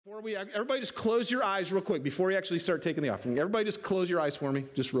everybody just close your eyes real quick before you actually start taking the offering. Everybody just close your eyes for me,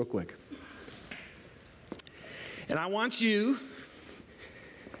 just real quick. And I want you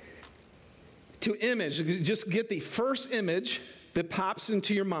to just get the first image that pops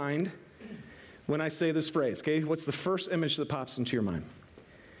into your mind when I say this phrase, okay? What's the first image that pops into your mind?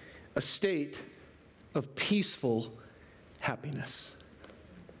 A state of peaceful happiness.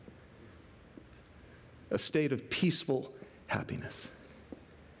 A state of peaceful happiness.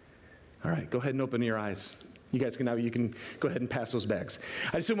 All right, go ahead and open your eyes. You guys can go ahead and pass those bags.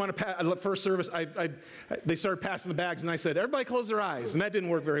 I just didn't want to pass. First service, they started passing the bags, and I said, everybody close their eyes, and that didn't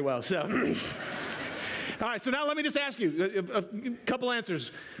work very well. So, all right. So now let me just ask you a couple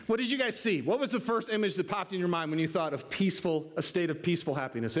answers. What did you guys see? What was the first image that popped in your mind when you thought of a state of peaceful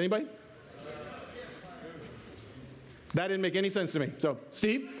happiness? Anybody? That didn't make any sense to me. So,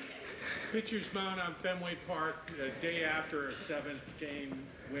 Steve. Pitcher's mound on Fenway Park the day after a 7th game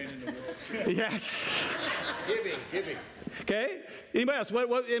win in the World Series. Yes. Giving. Okay. Anybody else?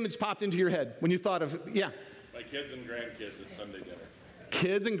 What image popped into your head when you thought of, yeah? My kids and grandkids at Sunday dinner.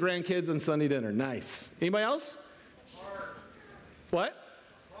 Kids and grandkids on Sunday dinner. Nice. Anybody else? Heart. What?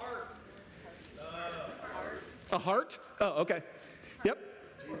 Heart. A heart? Oh, okay. Yep.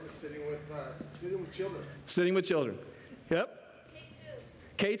 Jesus sitting with children. Sitting with children. Yep.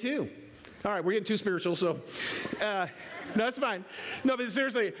 K2. All right, we're getting too spiritual, so no, that's fine. No, but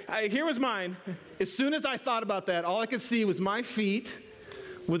seriously, here was mine. As soon as I thought about that, all I could see was my feet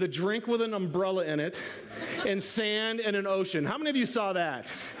with a drink with an umbrella in it and sand and an ocean. How many of you saw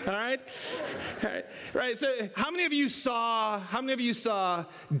that? All right? All right. Right. So how many of you saw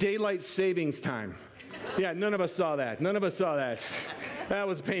daylight savings time? Yeah, none of us saw that. None of us saw that. That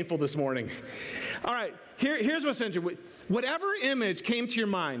was painful this morning. All right, here's what's interesting. Whatever image came to your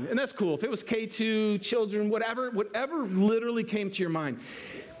mind, and that's cool. If it was K2, children, whatever literally came to your mind,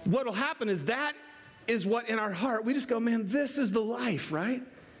 what will happen is that is what in our heart, we just go, man, this is the life, right?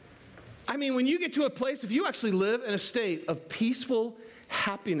 I mean, when you get to a place, if you actually live in a state of peaceful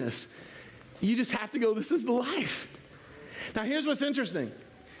happiness, you just have to go, this is the life. Now, here's what's interesting.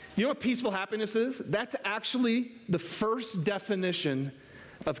 You know what peaceful happiness is? That's actually the first definition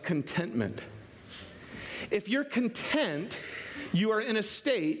of contentment. If you're content, you are in a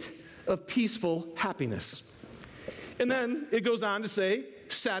state of peaceful happiness. And then it goes on to say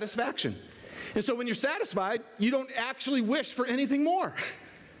satisfaction. And so when you're satisfied, you don't actually wish for anything more.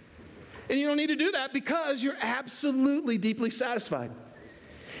 And you don't need to do that because you're absolutely deeply satisfied.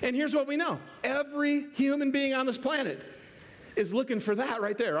 And here's what we know. Every human being on this planet is looking for that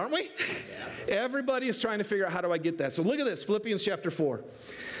right there, aren't we? Yeah. Everybody is trying to figure out, how do I get that? So look at this, Philippians chapter 4.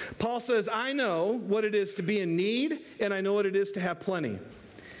 Paul says, I know what it is to be in need, and I know what it is to have plenty.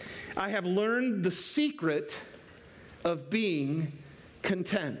 I have learned the secret of being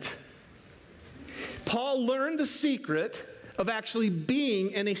content. Paul learned the secret of actually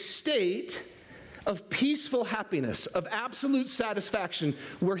being in a state of peaceful happiness, of absolute satisfaction,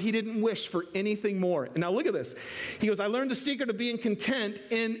 where he didn't wish for anything more. And now look at this. He goes, I learned the secret of being content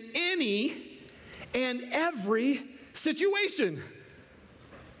in any and every situation.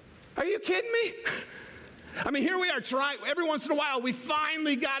 Are you kidding me? I mean, here we are trying. Every once in a while, we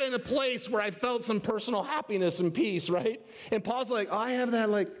finally got in a place where I felt some personal happiness and peace, right? And Paul's like, oh, I have that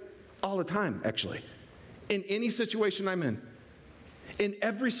like all the time, actually. In any situation I'm in. In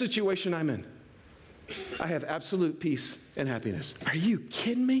every situation I'm in. I have absolute peace and happiness. Are you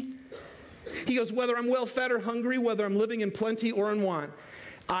kidding me? He goes, whether I'm well fed or hungry, whether I'm living in plenty or in want,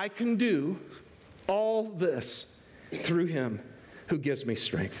 I can do all this through him who gives me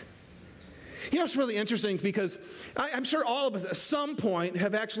strength. You know, it's really interesting because I'm sure all of us at some point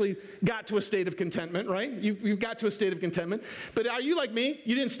have actually got to a state of contentment, right? You've got to a state of contentment. But are you like me?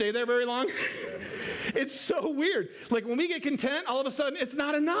 You didn't stay there very long? It's so weird. Like when we get content, all of a sudden it's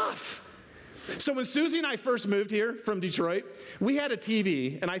not enough. So when Susie and I first moved here from Detroit, we had a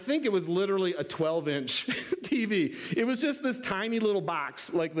TV, and I think it was literally a 12-inch TV. It was just this tiny little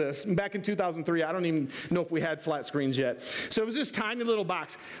box like this. And back in 2003, I don't even know if we had flat screens yet. So it was this tiny little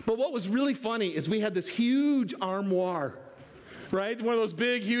box. But what was really funny is we had this huge armoire, right? One of those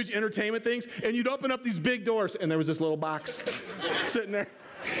big, huge entertainment things. And you'd open up these big doors, and there was this little box sitting there.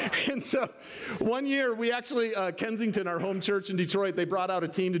 And so one year we actually, Kensington, our home church in Detroit, they brought out a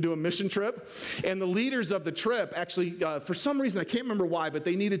team to do a mission trip. And the leaders of the trip actually, for some reason, I can't remember why, but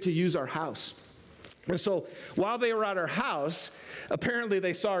they needed to use our house. And so while they were at our house, apparently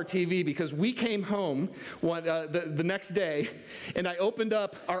they saw our TV because we came home the next day, and I opened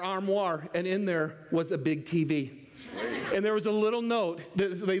up our armoire, and in there was a big TV. And there was a little note.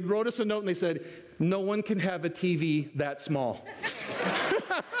 They wrote us a note, and they said, no one can have a TV that small.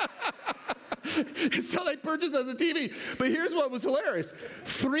 So they purchased us a TV. But here's what was hilarious.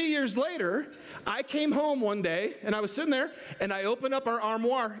 3 years later, I came home one day, and I was sitting there, and I opened up our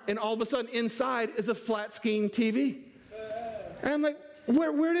armoire, and all of a sudden, inside is a flat-screen TV. And I'm like,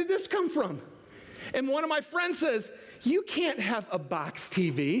 where did this come from? And one of my friends says, you can't have a box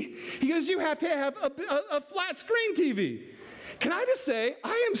TV. He goes, you have to have a flat-screen TV. Can I just say,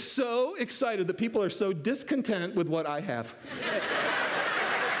 I am so excited that people are so discontent with what I have.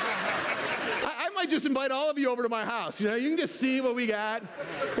 I might just invite all of you over to my house. You know, you can just see what we got,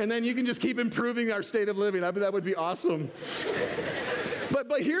 and then you can just keep improving our state of living. That would be awesome.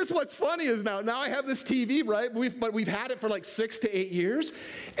 But here's what's funny is now I have this TV, right? But we've had it for like 6 to 8 years,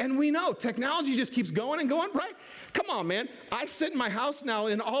 and we know technology just keeps going and going, right? Come on, man. I sit in my house now,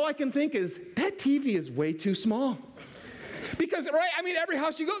 and all I can think is, that TV is way too small. Because, right, I mean, every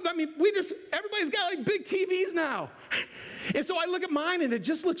house you go, I mean, everybody's got like big TVs now. And so I look at mine, and it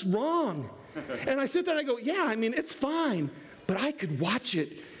just looks wrong. And I sit there and I go, yeah, I mean, it's fine, but I could watch it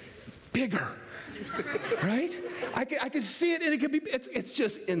bigger. Right? I could see it, and it could be, it's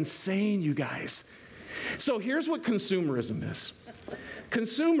just insane, you guys. So here's what consumerism is.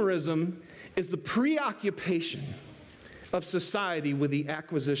 Consumerism is the preoccupation of society with the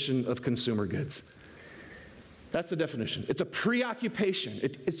acquisition of consumer goods. That's the definition. It's a preoccupation.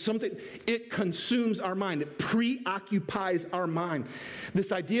 It's something, it consumes our mind. It preoccupies our mind.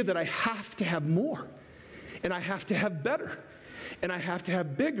 This idea that I have to have more, and I have to have better, and I have to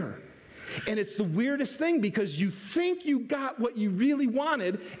have bigger. And it's the weirdest thing because you think you got what you really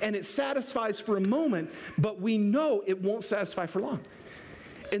wanted, and it satisfies for a moment, but we know it won't satisfy for long.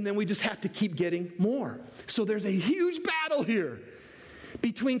 And then we just have to keep getting more. So there's a huge battle here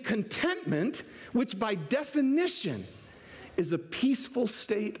between contentment, which by definition is a peaceful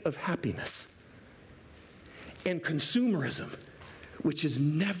state of happiness, and consumerism, which is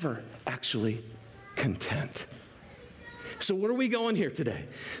never actually content. So where are we going here today?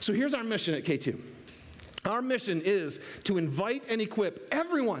 So here's our mission at K2. Our mission is to invite and equip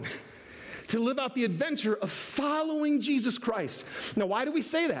everyone to live out the adventure of following Jesus Christ. Now, why do we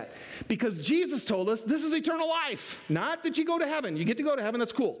say that? Because Jesus told us this is eternal life. Not that you go to heaven. You get to go to heaven,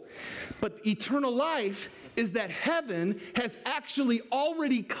 that's cool. But eternal life is that heaven has actually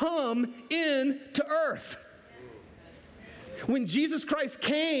already come into earth. When Jesus Christ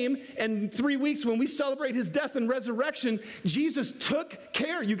came, and in 3 weeks when we celebrate his death and resurrection, Jesus took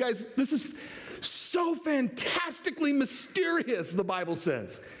care. You guys, this is so fantastically mysterious, the Bible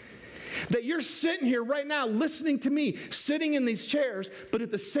says. That you're sitting here right now listening to me, sitting in these chairs, but at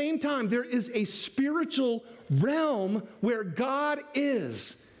the same time, there is a spiritual realm where God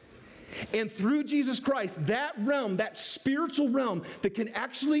is. And through Jesus Christ, that realm, that spiritual realm that can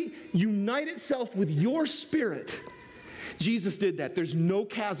actually unite itself with your spirit, Jesus did that. There's no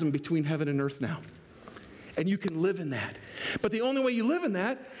chasm between heaven and earth now. And you can live in that. But the only way you live in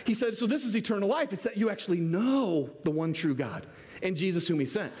that, he said, so this is eternal life. It's that you actually know the one true God and Jesus whom he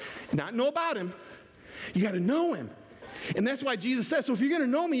sent. Not know about him. You got to know him. And that's why Jesus says, so if you're going to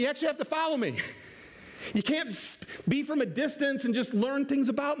know me, you actually have to follow me. You can't be from a distance and just learn things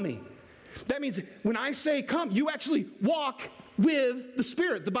about me. That means when I say come, you actually walk with the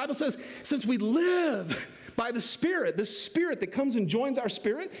Spirit. The Bible says, since we live by the Spirit that comes and joins our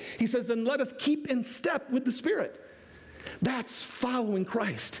spirit, he says, then let us keep in step with the Spirit. That's following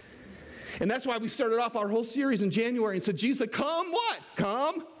Christ. And that's why we started off our whole series in January and said, Jesus said, come what?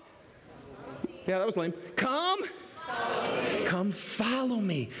 Come. Yeah, that was lame. Come. Come follow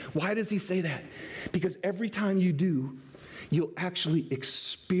me. Why does he say that? Because every time you do, you'll actually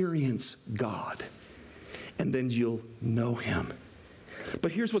experience God. And then you'll know him.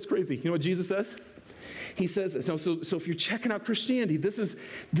 But here's what's crazy. You know what Jesus says? He says, so if you're checking out Christianity, this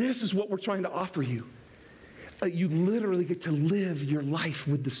is what we're trying to offer you. You literally get to live your life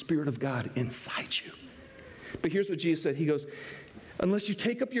with the Spirit of God inside you. But here's what Jesus said. He goes, unless you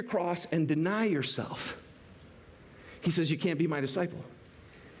take up your cross and deny yourself, he says you can't be my disciple.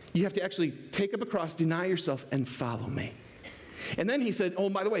 You have to actually take up a cross, deny yourself, and follow me. And then he said, oh,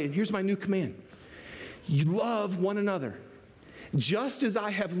 by the way, and here's my new command. You love one another. Just as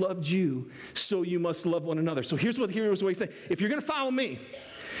I have loved you, so you must love one another. So here's what he said. If you're going to follow me,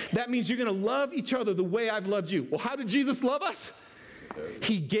 that means you're going to love each other the way I've loved you. Well, how did Jesus love us?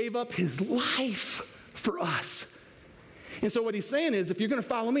 He gave up his life for us. And so what he's saying is, if you're going to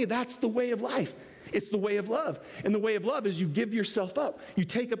follow me, that's the way of life. It's the way of love. And the way of love is you give yourself up. You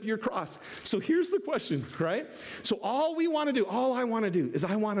take up your cross. So here's the question, right? So all I want to do is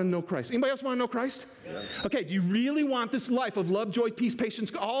I want to know Christ. Anybody else want to know Christ? Yeah. Okay, do you really want this life of love, joy, peace,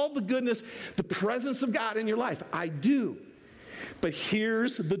 patience, all the goodness, the presence of God in your life? I do. But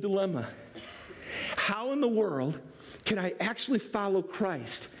here's the dilemma. How in the world can I actually follow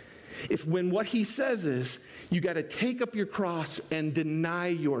Christ if when what he says is, you got to take up your cross and deny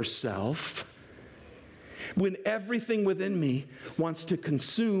yourself, when everything within me wants to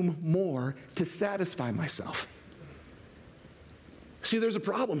consume more to satisfy myself? See, there's a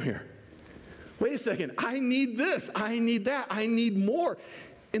problem here. Wait a second, I need this, I need that, I need more.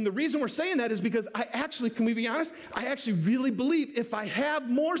 And the reason we're saying that is because can we be honest? I actually really believe if I have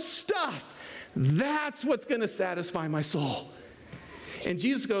more stuff, that's what's going to satisfy my soul. And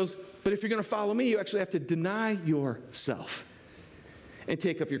Jesus goes, but if you're going to follow me, you actually have to deny yourself and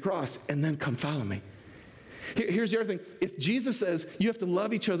take up your cross and then come follow me. Here's the other thing. If Jesus says you have to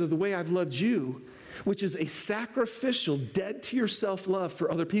love each other the way I've loved you, which is a sacrificial, dead to yourself love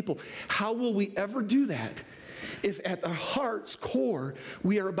for other people, how will we ever do that if at our heart's core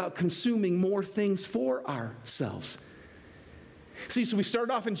we are about consuming more things for ourselves? See, so we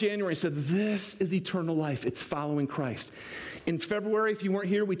started off in January and said, this is eternal life. It's following Christ. In February, if you weren't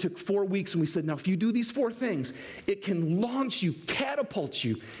here, we took 4 weeks and we said, now if you do these 4 things, it can launch you, catapult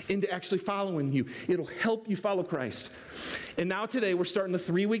you into actually following you. It'll help you follow Christ. And now today, we're starting a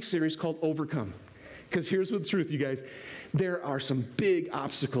 3-week series called Overcome. Because here's the truth, you guys. There are some big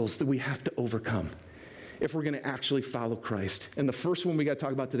obstacles that we have to overcome if we're going to actually follow Christ. And the first one we got to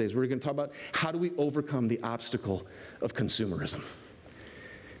talk about today is we're going to talk about how do we overcome the obstacle of consumerism.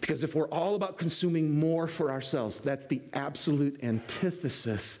 Because if we're all about consuming more for ourselves, that's the absolute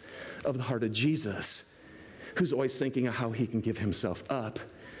antithesis of the heart of Jesus, who's always thinking of how he can give himself up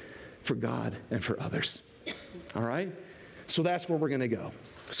for God and for others. All right? So that's where we're going to go.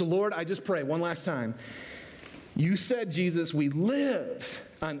 So Lord, I just pray one last time. You said, Jesus, we live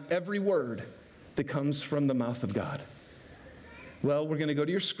on every word that comes from the mouth of God. Well, we're going to go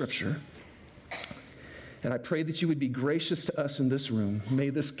to your scripture. And I pray that you would be gracious to us in this room. May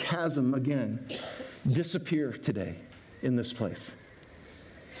this chasm again disappear today in this place.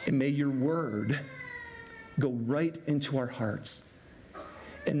 And may your word go right into our hearts.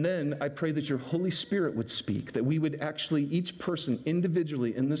 And then I pray that your Holy Spirit would speak, that we would actually, each person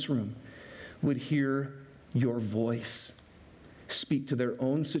individually in this room, would hear your voice speak to their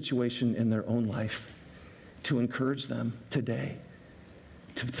own situation in their own life, to encourage them today,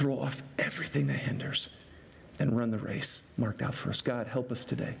 to throw off everything that hinders and run the race marked out for us. God, help us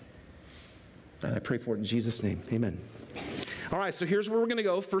today. And I pray for it in Jesus' name. Amen. All right, so here's where we're going to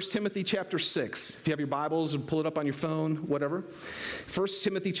go. 1 Timothy chapter 6. If you have your Bibles, or pull it up on your phone, whatever. 1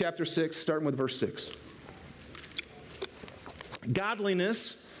 Timothy chapter 6, starting with verse 6.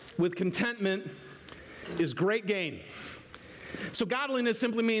 Godliness with contentment is great gain. So godliness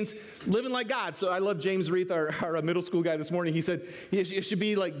simply means living like God. So I love James Reith, our middle school guy this morning. He said it should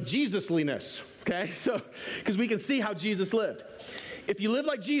be like Jesus-liness, okay? So, because we can see how Jesus lived. If you live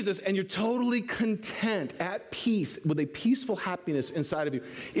like Jesus and you're totally content, at peace, with a peaceful happiness inside of you,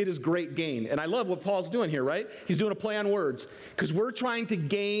 it is great gain. And I love what Paul's doing here, right? He's doing a play on words because we're trying to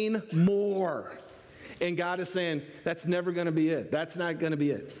gain more. And God is saying, that's never going to be it. That's not going to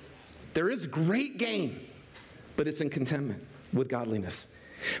be it. There is great gain, but it's in contentment with godliness.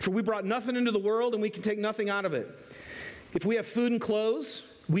 For we brought nothing into the world, and we can take nothing out of it. If we have food and clothes,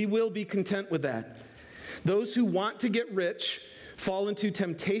 we will be content with that. Those who want to get rich fall into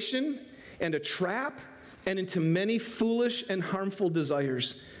temptation and a trap and into many foolish and harmful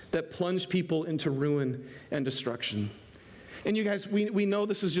desires that plunge people into ruin and destruction. And you guys, we know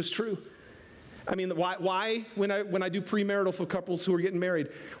this is just true. I mean, why when I do premarital for couples who are getting married,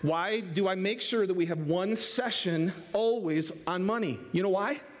 why do I make sure that we have one session always on money? You know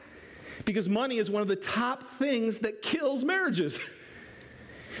why? Because money is one of the top things that kills marriages.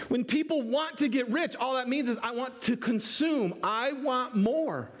 When people want to get rich, all that means is I want to consume. I want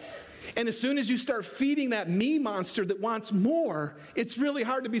more. And as soon as you start feeding that me monster that wants more, it's really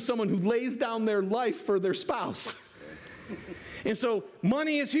hard to be someone who lays down their life for their spouse. And so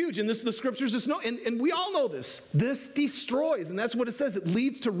money is huge, and the scriptures just know, and we all know this. This destroys, and that's what it says. It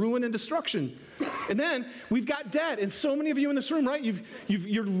leads to ruin and destruction. And then we've got debt, and so many of you in this room, right?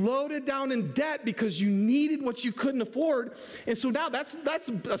 You're loaded down in debt because you needed what you couldn't afford, and so now that's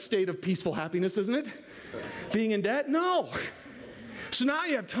a state of peaceful happiness, isn't it? Being in debt? No. So now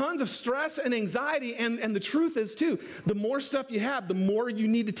you have tons of stress and anxiety, and the truth is, too, the more stuff you have, the more you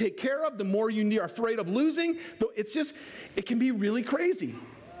need to take care of, the more you are afraid of losing. It can be really crazy.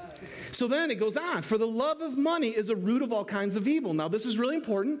 So then it goes on. For the love of money is a root of all kinds of evil. Now, this is really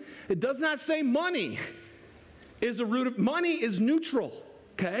important. It does not say money is a root of, money is neutral,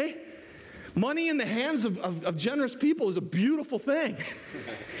 okay? Money in the hands of generous people is a beautiful thing.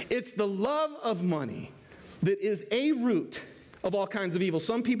 It's the love of money that is a root of all kinds of evil.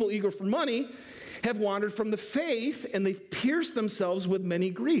 Some people eager for money have wandered from the faith, and they've pierced themselves with many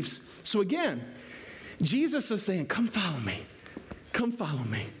griefs. So again, Jesus is saying, come follow me. Come follow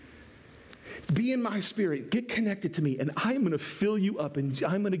me. Be in my spirit. Get connected to me, and I'm going to fill you up, and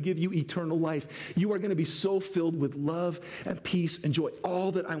I'm going to give you eternal life. You are going to be so filled with love and peace and joy,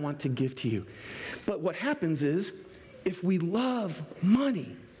 all that I want to give to you. But what happens is, if we love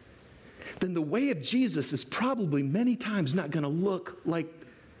money, then the way of Jesus is probably many times not going to look like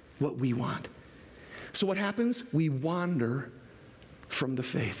what we want. So what happens? We wander from the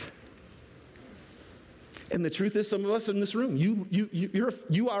faith. And the truth is, some of us in this room,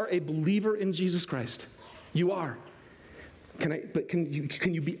 you are a believer in Jesus Christ. You are.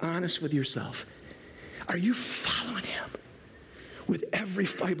 Can you be honest with yourself? Are you following him with every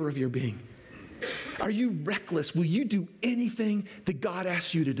fiber of your being? Are you reckless? Will you do anything that God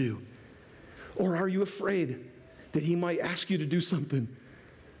asks you to do? Or are you afraid that he might ask you to do something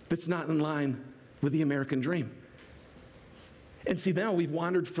that's not in line with the American dream? And see, now we've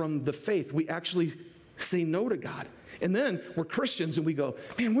wandered from the faith. We actually say no to God. And then we're Christians and we go,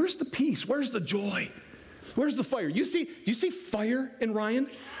 man, where's the peace? Where's the joy? Where's the fire? You see fire in Ryan?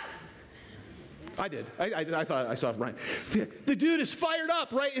 I did. I thought I saw Ryan. The dude is fired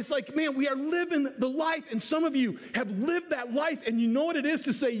up, right? It's like, man, we are living the life. And some of you have lived that life, and you know what it is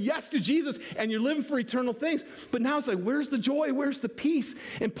to say yes to Jesus, and you're living for eternal things. But now it's like, where's the joy? Where's the peace?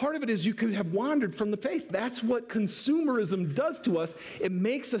 And part of it is you could have wandered from the faith. That's what consumerism does to us. It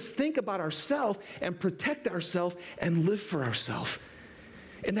makes us think about ourselves and protect ourselves and live for ourselves.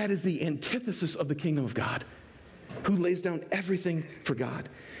 And that is the antithesis of the kingdom of God, who lays down everything for God.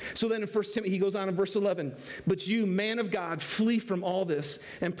 So then in 1 Timothy, he goes on in verse 11, but you, man of God, flee from all this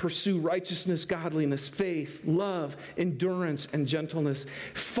and pursue righteousness, godliness, faith, love, endurance, and gentleness.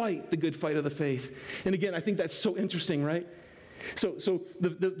 Fight the good fight of the faith. And again, I think that's so interesting, right? So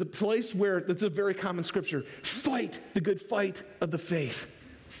the place where, that's a very common scripture, fight the good fight of the faith.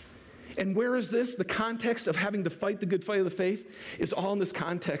 And where is this? The context of having to fight the good fight of the faith is all in this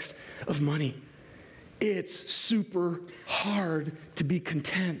context of money. It's super hard to be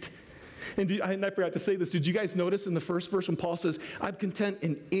content. And I forgot to say this. Did you guys notice in the first verse when Paul says, I'm content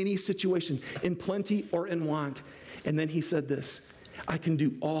in any situation, in plenty or in want? And then he said this, I can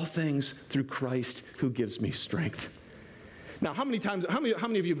do all things through Christ who gives me strength. Now, how many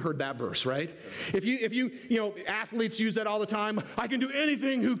of you have heard that verse, right? If you athletes use that all the time. I can do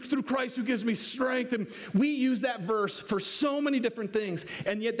anything through Christ who gives me strength. And we use that verse for so many different things.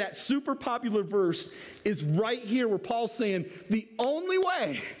 And yet that super popular verse is right here where Paul's saying, the only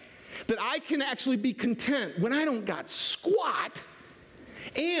way that I can actually be content when I don't got squat,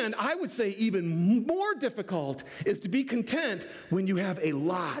 and I would say even more difficult, is to be content when you have a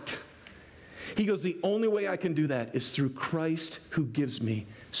lot. He goes, the only way I can do that is through Christ who gives me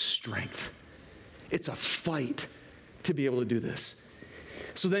strength. It's a fight to be able to do this.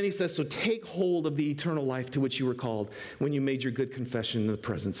 So then he says, so take hold of the eternal life to which you were called when you made your good confession in the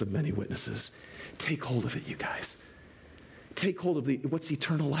presence of many witnesses. Take hold of it, you guys. Take hold of what's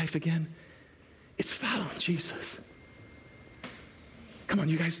eternal life again? It's following Jesus. Come on,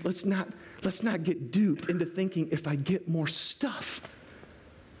 you guys, let's not get duped into thinking if I get more stuff,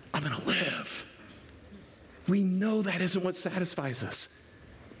 I'm going to live. We know that isn't what satisfies us.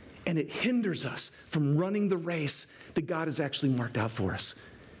 And it hinders us from running the race that God has actually marked out for us.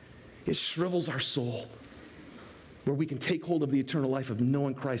 It shrivels our soul, where we can take hold of the eternal life of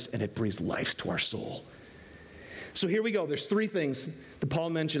knowing Christ, and it breathes life to our soul. So here we go. There's three things that Paul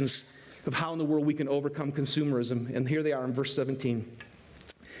mentions of how in the world we can overcome consumerism. And here they are in verse 17.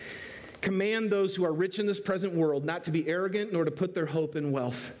 Command those who are rich in this present world not to be arrogant, nor to put their hope in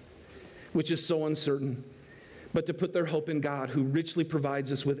wealth, which is so uncertain, but to put their hope in God, who richly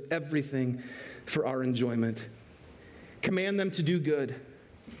provides us with everything for our enjoyment. Command them to do good,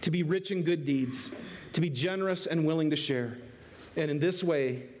 to be rich in good deeds, to be generous and willing to share. And in this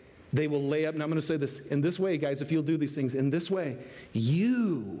way, they will lay up, and I'm going to say this, in this way, guys, if you'll do these things, in this way,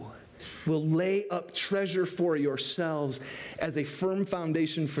 you will lay up treasure for yourselves as a firm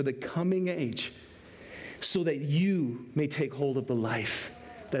foundation for the coming age, so that you may take hold of the life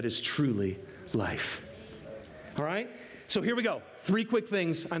that is truly life. All right? So here we go. Three quick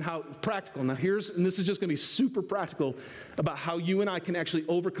things on how practical. Now and this is just going to be super practical about how you and I can actually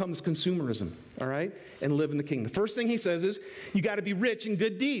overcome this consumerism, all right, and live in the kingdom. The first thing he says is you got to be rich in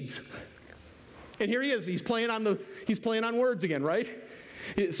good deeds. And here he is. He's playing on words again, right?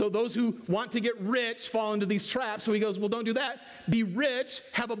 So those who want to get rich fall into these traps. So he goes, well, don't do that. Be rich,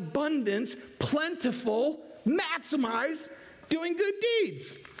 have abundance, plentiful, maximize doing good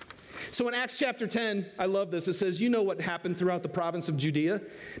deeds. So in Acts chapter 10, I love this. It says, you know what happened throughout the province of Judea,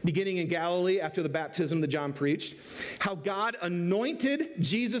 beginning in Galilee after the baptism that John preached, how God anointed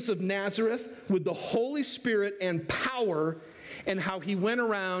Jesus of Nazareth with the Holy Spirit and power, and how he went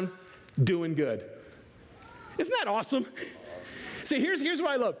around doing good. Isn't that awesome? See, here's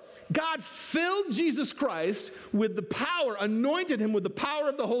what I love. God filled Jesus Christ with the power, anointed him with the power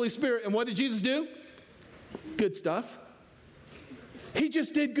of the Holy Spirit. And what did Jesus do? Good stuff. He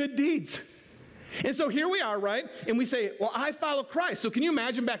just did good deeds. And so here we are, right? And we say, well, I follow Christ. So can you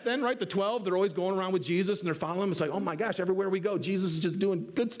imagine back then, right? The 12, they're always going around with Jesus and they're following him. It's like, oh my gosh, everywhere we go, Jesus is just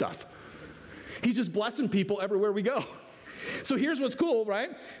doing good stuff. He's just blessing people everywhere we go. So here's what's cool,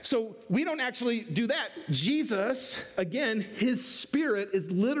 right? So we don't actually do that. Jesus, again, his Spirit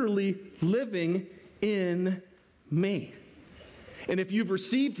is literally living in me. And if you've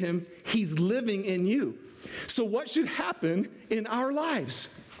received him, he's living in you. So what should happen in our lives?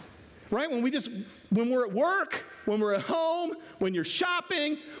 Right? When we're at work, when we're at home, when you're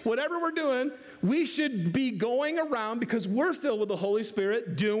shopping, whatever we're doing, we should be going around because we're filled with the Holy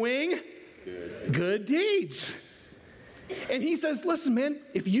Spirit doing good deeds. And he says, listen, man,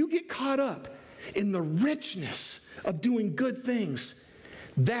 if you get caught up in the richness of doing good things,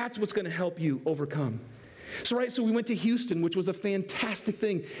 that's what's going to help you overcome. So we went to Houston, which was a fantastic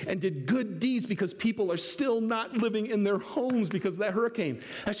thing, and did good deeds because people are still not living in their homes because of that hurricane.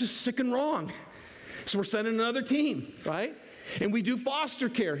 That's just sick and wrong. So we're sending another team, right? And we do foster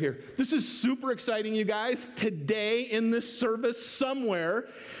care here. This is super exciting, you guys. Today in this service somewhere,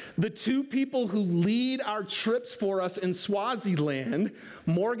 the two people who lead our trips for us in Swaziland,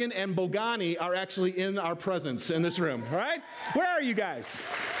 Morgan and Bogani, are actually in our presence in this room, all right? Where are you guys?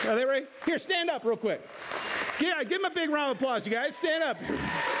 Are they ready? Here, stand up real quick. Yeah, give them a big round of applause, you guys. Stand up.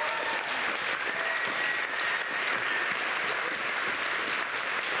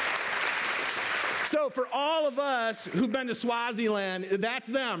 So for all of us who've been to Swaziland, that's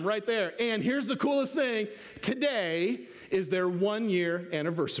them right there. And here's the coolest thing. Today is their 1-year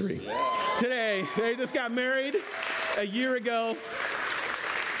anniversary. Yeah. Today, they just got married a year ago.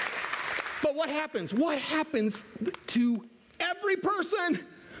 But what happens? What happens to every person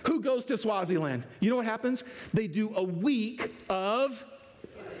who goes to Swaziland? You know what happens? They do a week of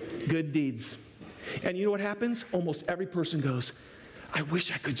good deeds. And you know what happens? Almost every person goes, I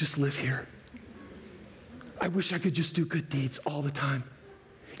wish I could just live here. I wish I could just do good deeds all the time.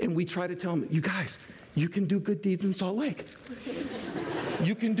 And we try to tell them, you guys, you can do good deeds in Salt Lake.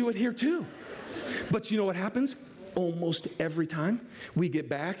 You can do it here too. But you know what happens? Almost every time we get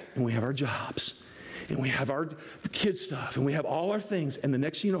back and we have our jobs and we have our kids stuff and we have all our things. And the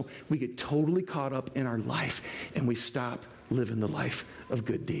next thing you know, we get totally caught up in our life and we stop living the life of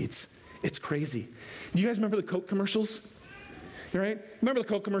good deeds. It's crazy. Do you guys remember the Coke commercials? Right? Remember the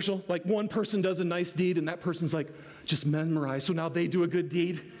Coke commercial? Like one person does a nice deed and that person's like just memorized. So now they do a good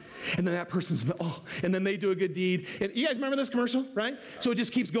deed. And then that person's, and then they do a good deed. And you guys remember this commercial, right? So it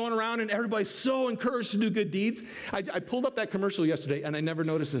just keeps going around and everybody's so encouraged to do good deeds. I pulled up that commercial yesterday and I never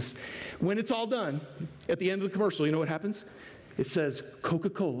noticed this. When it's all done, at the end of the commercial, you know what happens? It says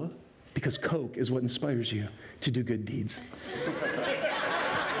Coca-Cola, because Coke is what inspires you to do good deeds.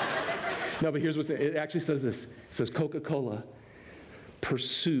 No, but here's what it actually says this. It says Coca-Cola,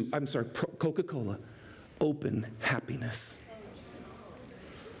 Coca-Cola, open happiness.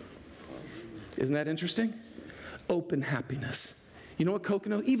 Isn't that interesting? Open happiness. You know what Coke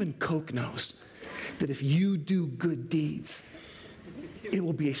knows? Even Coke knows that if you do good deeds, it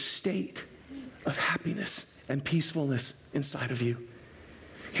will be a state of happiness and peacefulness inside of you.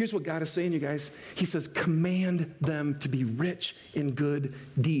 Here's what God is saying, you guys. He says, command them to be rich in good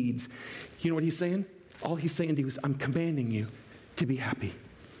deeds. You know what he's saying? All he's saying to you is, I'm commanding you to be happy.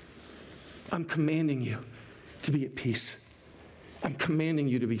 I'm commanding you to be at peace. I'm commanding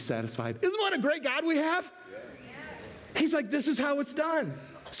you to be satisfied. Isn't what a great God we have? Yeah. He's like, this is how it's done.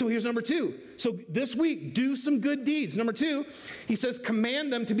 So here's number 2. So this week, do some good deeds. Number 2, he says,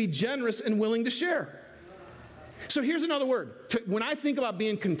 command them to be generous and willing to share. So here's another word. When I think about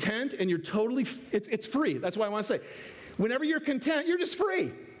being content and you're totally, it's free. That's why I want to say, whenever you're content, you're just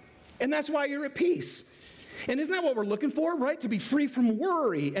free. And that's why you're at peace. And isn't that what we're looking for, right? To be free from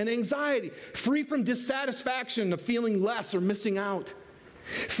worry and anxiety, free from dissatisfaction of feeling less or missing out,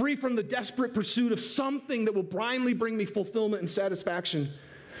 free from the desperate pursuit of something that will blindly bring me fulfillment and satisfaction.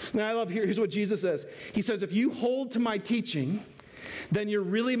 Now I love here's what Jesus says. He says, if you hold to my teaching, then you're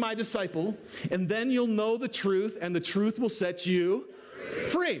really my disciple, and then you'll know the truth, and the truth will set you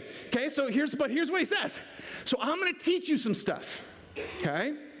free. Okay, so here's what he says. So I'm going to teach you some stuff,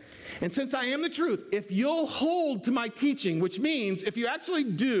 okay? And since I am the truth, if you'll hold to my teaching, which means if you actually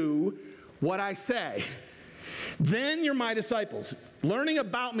do what I say, then you're my disciples. Learning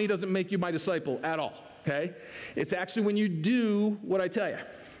about me doesn't make you my disciple at all, okay? It's actually when you do what I tell you.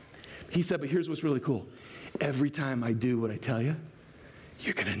 He said, but here's what's really cool. Every time I do what I tell you,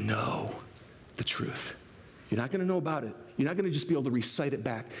 you're going to know the truth. You're not going to know about it. You're not going to just be able to recite it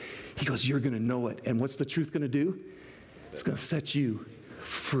back. He goes, you're going to know it. And what's the truth going to do? It's going to set you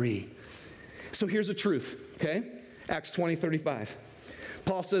free. So here's the truth, okay? Acts 20:35.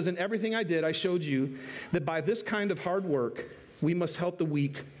 Paul says, in everything I did, I showed you that by this kind of hard work, we must help the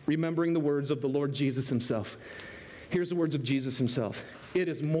weak, remembering the words of the Lord Jesus himself. Here's the words of Jesus himself. It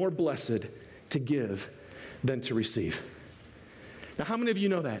is more blessed to give than to receive. Now, how many of you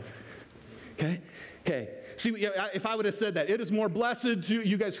know that? Okay. See, if I would have said that, it is more blessed to,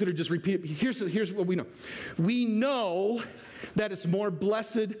 you guys could have just repeated. Here's what we know. We know that it's more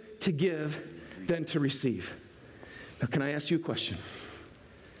blessed to give than to receive. Now, can I ask you a question?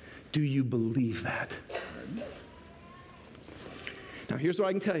 Do you believe that? Now, here's what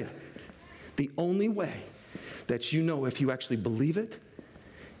I can tell you. The only way that you know if you actually believe it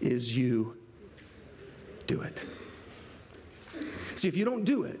is you do it. See, if you don't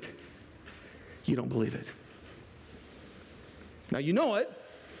do it, you don't believe it. Now, you know it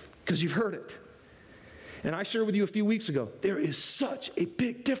because you've heard it. And I shared with you a few weeks ago, there is such a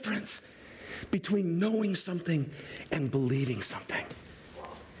big difference between knowing something and believing something.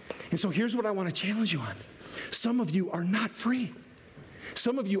 And so here's what I want to challenge you on. Some of you are not free.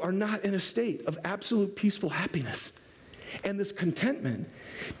 Some of you are not in a state of absolute peaceful happiness and this contentment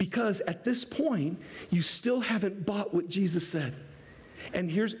because at this point, you still haven't bought what Jesus said. And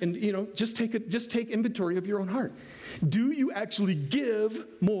just take inventory of your own heart. Do you actually give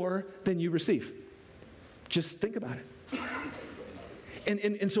more than you receive? Just think about it.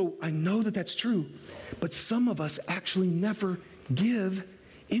 And so I know that that's true, but some of us actually never give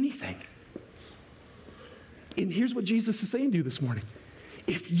anything. And here's what Jesus is saying to you this morning.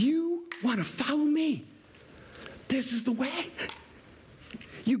 If you want to follow me, this is the way.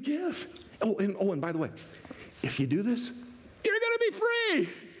 You give. And by the way, if you do this, you're going to be free.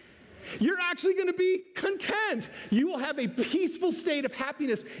 You're actually going to be content. You will have a peaceful state of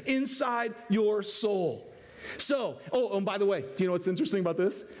happiness inside your soul. So, and by the way, do you know what's interesting about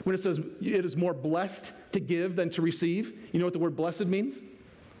this? When it says it is more blessed to give than to receive, you know what the word blessed means?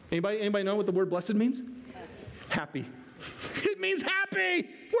 Anybody know what the word blessed means? Happy. It means happy.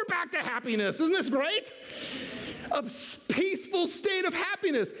 We're back to happiness. Isn't this great? A peaceful state of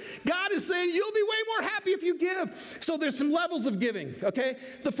happiness. God is saying you'll be way more happy if you give. So there's some levels of giving, okay?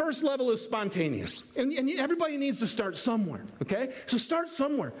 The first level is spontaneous. And everybody needs to start somewhere, okay? So start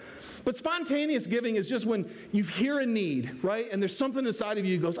somewhere. But spontaneous giving is just when you hear a need, right? And there's something inside of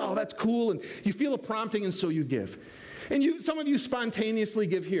you that goes, oh, that's cool. And you feel a prompting, and so you give. And some of you spontaneously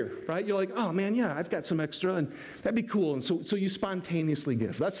give here, right? You're like, oh, man, yeah, I've got some extra, and that'd be cool. And so you spontaneously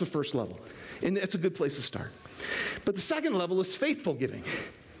give. That's the first level. And it's a good place to start. But the second level is faithful giving,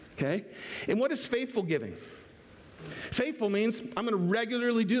 okay? And what is faithful giving? Faithful means I'm going to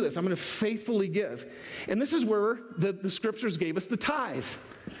regularly do this. I'm going to faithfully give. And this is where the scriptures gave us the tithe.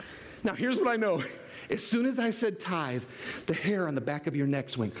 Now, here's what I know. As soon as I said tithe, the hair on the back of your neck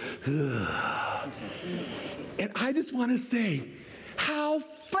went, ugh. And I just want to say, how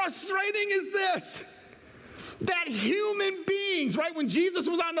frustrating is this? That human beings, right, when Jesus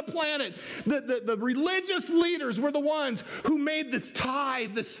was on the planet, the religious leaders were the ones who made this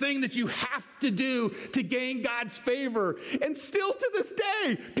tithe, this thing that you have to do to gain God's favor. And still to this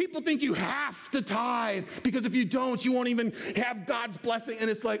day, people think you have to tithe because if you don't, you won't even have God's blessing. And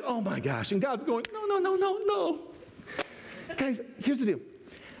it's like, oh my gosh. And God's going, no. Guys, here's the deal.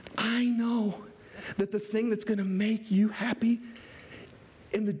 I know that the thing that's going to make you happy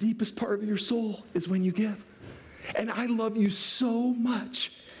in the deepest part of your soul is when you give. And I love you so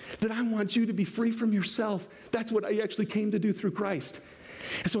much that I want you to be free from yourself. That's what I actually came to do through Christ.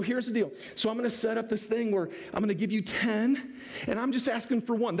 And so here's the deal. So I'm going to set up this thing where I'm going to give you 10, and I'm just asking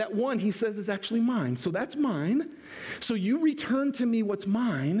for one. That one, he says, is actually mine. So that's mine. So you return to me what's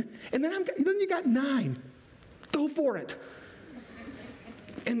mine, and then you got 9. Go for it.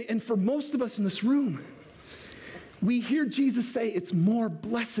 And for most of us in this room, we hear Jesus say it's more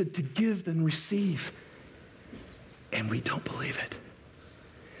blessed to give than receive. And we don't believe it.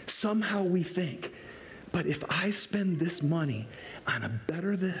 Somehow we think, but if I spend this money on a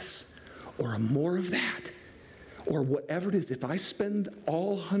better this or a more of that or whatever it is, if I spend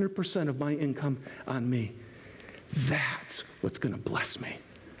all 100% of my income on me, that's what's going to bless me.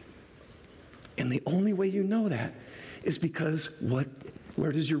 And the only way you know that is because what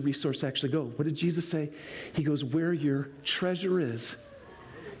where does your resource actually go? What did Jesus say? He goes, where your treasure is,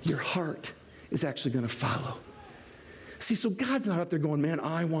 your heart is actually going to follow. See, so God's not up there going, man,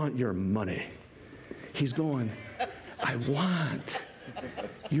 I want your money. He's going, I want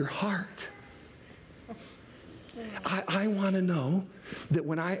your heart. I want to know that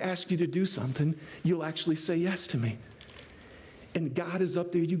when I ask you to do something, you'll actually say yes to me. And God is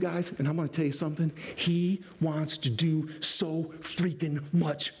up there, you guys, and I'm going to tell you something. He wants to do so freaking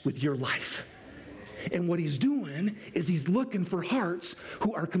much with your life. And what he's doing is he's looking for hearts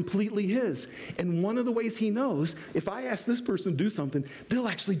who are completely his. And one of the ways he knows, if I ask this person to do something, they'll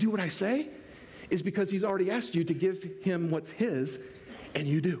actually do what I say, is because he's already asked you to give him what's his, and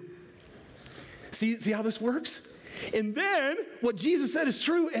you do. See how this works? And then what Jesus said is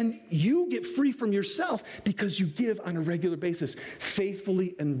true, and you get free from yourself because you give on a regular basis.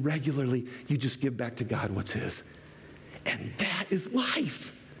 Faithfully and regularly, you just give back to God what's his. And that is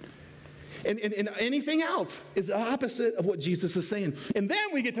life. And anything else is the opposite of what Jesus is saying. And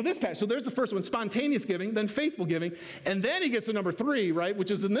then we get to this passage. So there's the first one, spontaneous giving, then faithful giving. And then he gets to number 3, right, which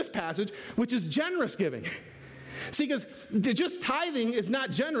is in this passage, which is generous giving. See, because just tithing is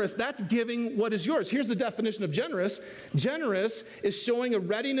not generous. That's giving what is yours. Here's the definition of generous. Generous is showing a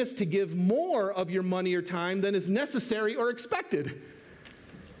readiness to give more of your money or time than is necessary or expected.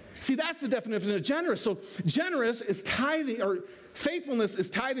 See, that's the definition of generous. So generous is tithing, or faithfulness is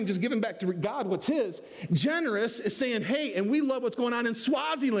tithing, just giving back to God what's his. Generous is saying, hey, and we love what's going on in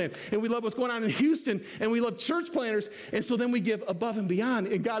Swaziland, and we love what's going on in Houston, and we love church planters, and so then we give above and beyond.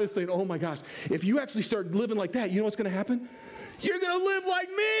 And God is saying, oh my gosh, if you actually start living like that, you know what's going to happen? You're going to live like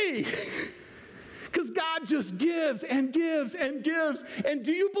me. Because God just gives and gives and gives. And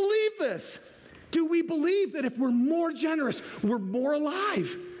do you believe this? Do we believe that if we're more generous, we're more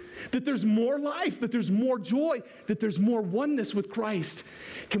alive? That there's more life, that there's more joy, that there's more oneness with Christ?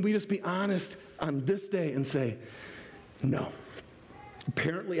 Can we just be honest on this day and say, no,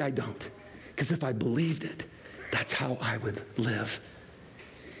 apparently I don't. Because if I believed it, that's how I would live.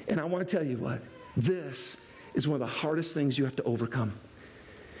 And I want to tell you what, this is one of the hardest things you have to overcome.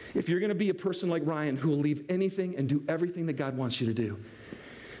 If you're going to be a person like Ryan who will leave anything and do everything that God wants you to do,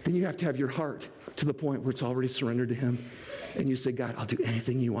 then you have to have your heart to the point where it's already surrendered to him. And you say, God, I'll do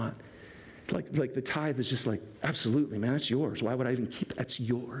anything you want. Like the tithe is just like, absolutely, man, that's yours. Why would I even keep it? That's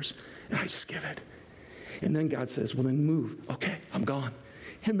yours. And I just give it. And then God says, well, then move. Okay, I'm gone.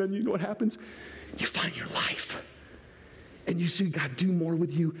 And then you know what happens? You find your life. And you see God do more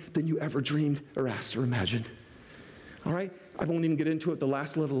with you than you ever dreamed or asked or imagined. All right? I won't even get into it. The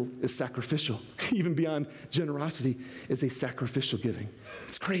last level is sacrificial. Even beyond generosity is a sacrificial giving.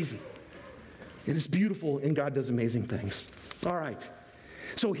 It's crazy. And it's beautiful, and God does amazing things. All right.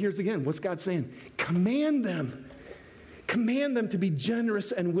 So here's again, what's God saying? Command them. Command them to be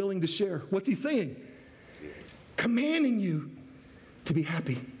generous and willing to share. What's he saying? Commanding you to be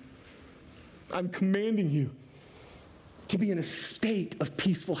happy. I'm commanding you to be in a state of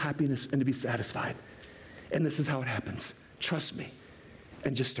peaceful happiness and to be satisfied. And this is how it happens. Trust me,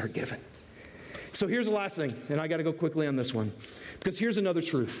 and just start giving. So here's the last thing, and I got to go quickly on this one, because here's another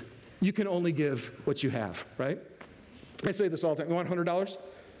truth. You can only give what you have, right? I say this all the time. You want $100?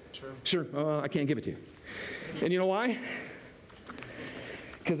 Sure. I can't give it to you. And you know why?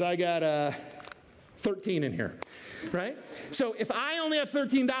 Because I got 13 in here, right? So if I only have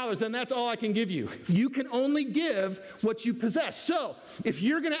 $13, then that's all I can give you. You can only give what you possess. So if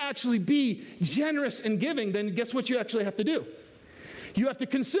you're going to actually be generous in giving, then guess what you actually have to do? You have to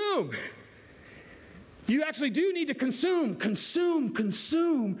consume. You actually do need to consume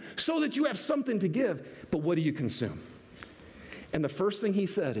so that you have something to give. But what do you consume? And the first thing he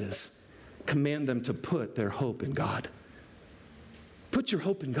said is, command them to put their hope in God. Put your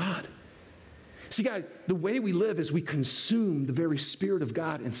hope in God. See, guys, the way we live is we consume the very Spirit of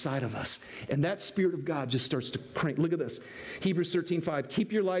God inside of us. And that Spirit of God just starts to crank. Look at this. Hebrews 13:5.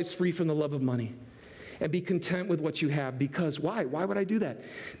 Keep your lives free from the love of money. And be content with what you have. Because why? Why would I do that?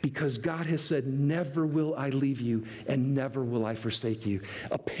 Because God has said, never will I leave you and never will I forsake you.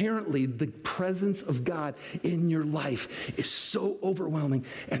 Apparently, the presence of God in your life is so overwhelming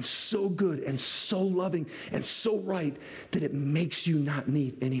and so good and so loving and so right that it makes you not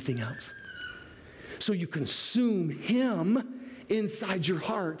need anything else. So you consume him inside your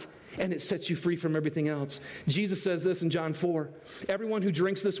heart, and it sets you free from everything else. Jesus says this in John 4. Everyone who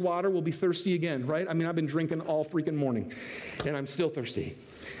drinks this water will be thirsty again, right? I mean, I've been drinking all freaking morning, and I'm still thirsty.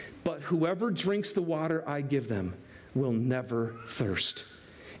 But whoever drinks the water I give them will never thirst.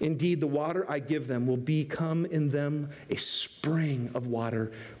 Indeed, the water I give them will become in them a spring of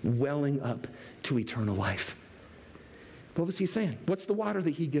water welling up to eternal life. What was he saying? What's the water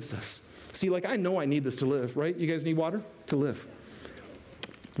that he gives us? See, like, I know I need this to live, right? You guys need water to live.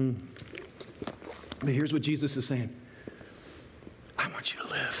 But here's what Jesus is saying. I want you to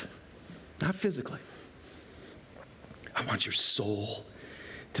live. Not physically. I want your soul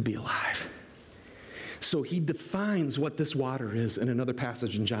to be alive. So he defines what this water is in another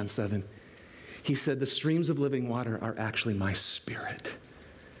passage in John 7. He said, the streams of living water are actually my spirit.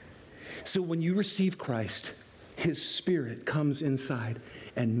 So when you receive Christ, his spirit comes inside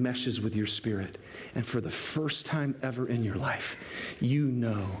and meshes with your spirit. And for the first time ever in your life, you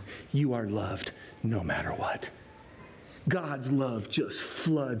know you are loved no matter what. God's love just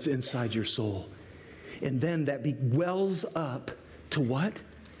floods inside your soul. And then that wells up to what?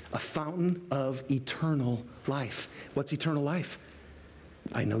 A fountain of eternal life. What's eternal life?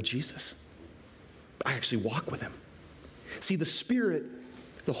 I know Jesus. I actually walk with him. See, the Spirit,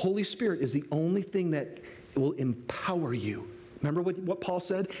 the Holy Spirit is the only thing that will empower you. Remember what Paul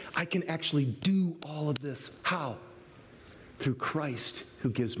said? I can actually do all of this. How? Through Christ who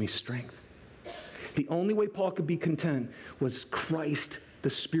gives me strength. The only way Paul could be content was Christ, the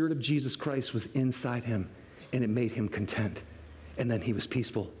Spirit of Jesus Christ was inside him, and it made him content. And then he was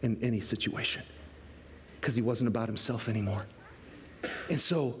peaceful in any situation because he wasn't about himself anymore. And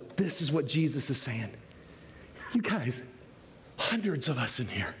so this is what Jesus is saying. You guys, hundreds of us in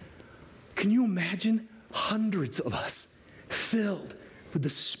here. Can you imagine hundreds of us filled with the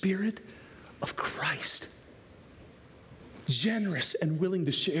Spirit of Christ? Generous and willing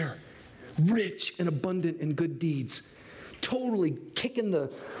to share. Rich and abundant in good deeds. Totally kicking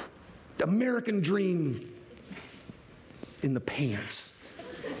the American dream in the pants.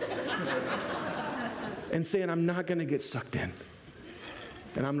 And saying, I'm not going to get sucked in.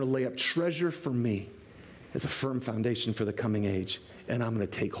 And I'm going to lay up treasure for me as a firm foundation for the coming age. And I'm going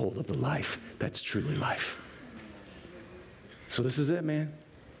to take hold of the life that's truly life. So this is it, man.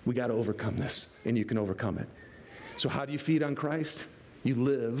 We got to overcome this, and you can overcome it. So how do you feed on Christ? You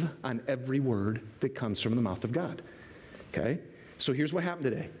live on every word that comes from the mouth of God. Okay? So here's what happened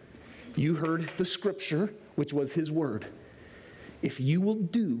today. You heard the scripture, which was his word. If you will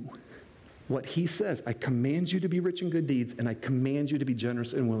do what he says, I command you to be rich in good deeds, and I command you to be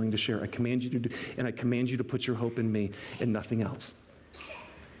generous and willing to share. I command you to do, and I command you to put your hope in me and nothing else.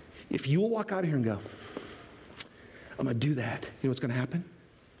 If you will walk out of here and go, I'm going to do that, you know what's going to happen?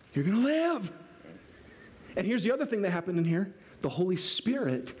 You're going to live. And here's the other thing that happened in here. The Holy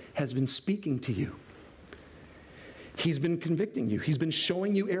Spirit has been speaking to you. He's been convicting you. He's been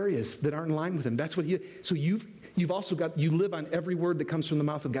showing you areas that aren't in line with him. That's what so you've also got, you live on every word that comes from the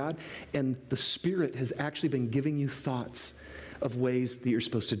mouth of God, and the Spirit has actually been giving you thoughts of ways that you're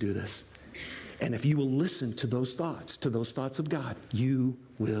supposed to do this. And if you will listen to those thoughts of God, you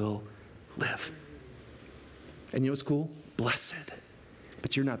will live. And you know what's cool? Blessed.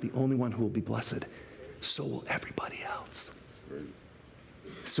 But you're not the only one who will be blessed. So will everybody else.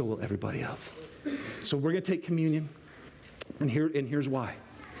 So will everybody else. So we're going to take communion. And here's why.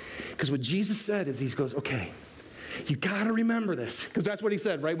 Because what Jesus said is he goes, okay, you got to remember this. Because that's what he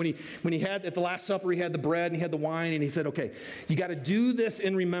said, right? When he had, at the Last Supper, he had the bread and he had the wine. And he said, okay, you got to do this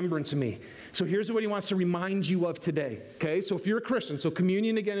in remembrance of me. So here's what he wants to remind you of today. Okay, so if you're a Christian, so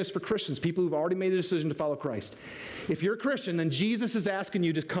communion again is for Christians, people who've already made a decision to follow Christ. If you're a Christian, then Jesus is asking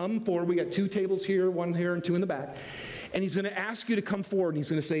you to come forward. We got 2 tables here, 1 here and 2 in the back. And he's going to ask you to come forward. And he's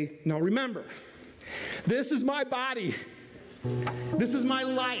going to say, now remember, this is my body. This is my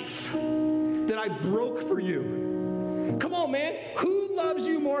life that I broke for you. Come on, man. Who loves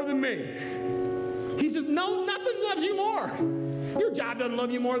you more than me? He says, no, nothing loves you more. Your job doesn't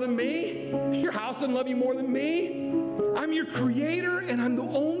love you more than me. Your house doesn't love you more than me. I'm your creator, and I'm the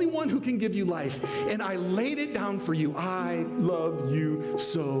only one who can give you life. And I laid it down for you. I love you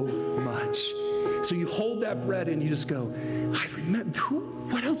so much. So you hold that bread and you just go, I remember,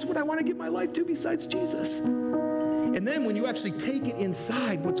 what else would I want to give my life to besides Jesus? And then when you actually take it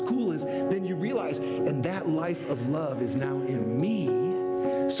inside, what's cool is then you realize, and that life of love is now in me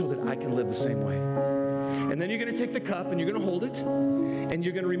so that I can live the same way. And then you're going to take the cup and you're going to hold it and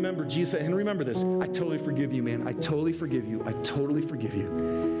you're going to remember Jesus. And remember this, I totally forgive you, man. I totally forgive you. I totally forgive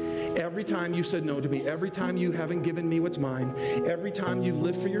you. Every time you said no to me, every time you haven't given me what's mine, every time you've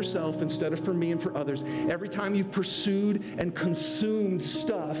lived for yourself instead of for me and for others, every time you've pursued and consumed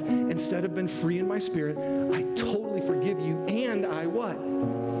stuff instead of been free in my spirit, I totally forgive you, and I what?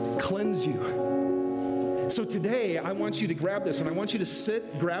 Cleanse you. So today, I want you to grab this, and I want you to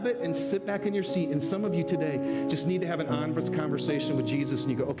grab it and sit back in your seat. And some of you today just need to have an honest conversation with Jesus,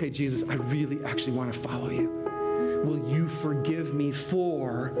 and you go, okay, Jesus, I really actually want to follow you. Will you forgive me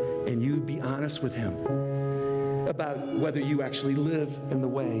for, and you be honest with him, about whether you actually live in the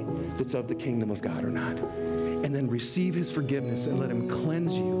way that's of the kingdom of God or not. And then receive his forgiveness and let him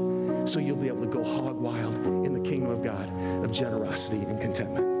cleanse you so you'll be able to go hog wild in the kingdom of God of generosity and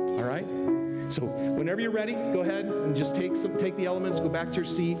contentment. All right? So whenever you're ready, go ahead and just take the elements, go back to your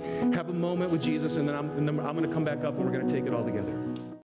seat, have a moment with Jesus, and then I'm going to come back up and we're going to take it all together.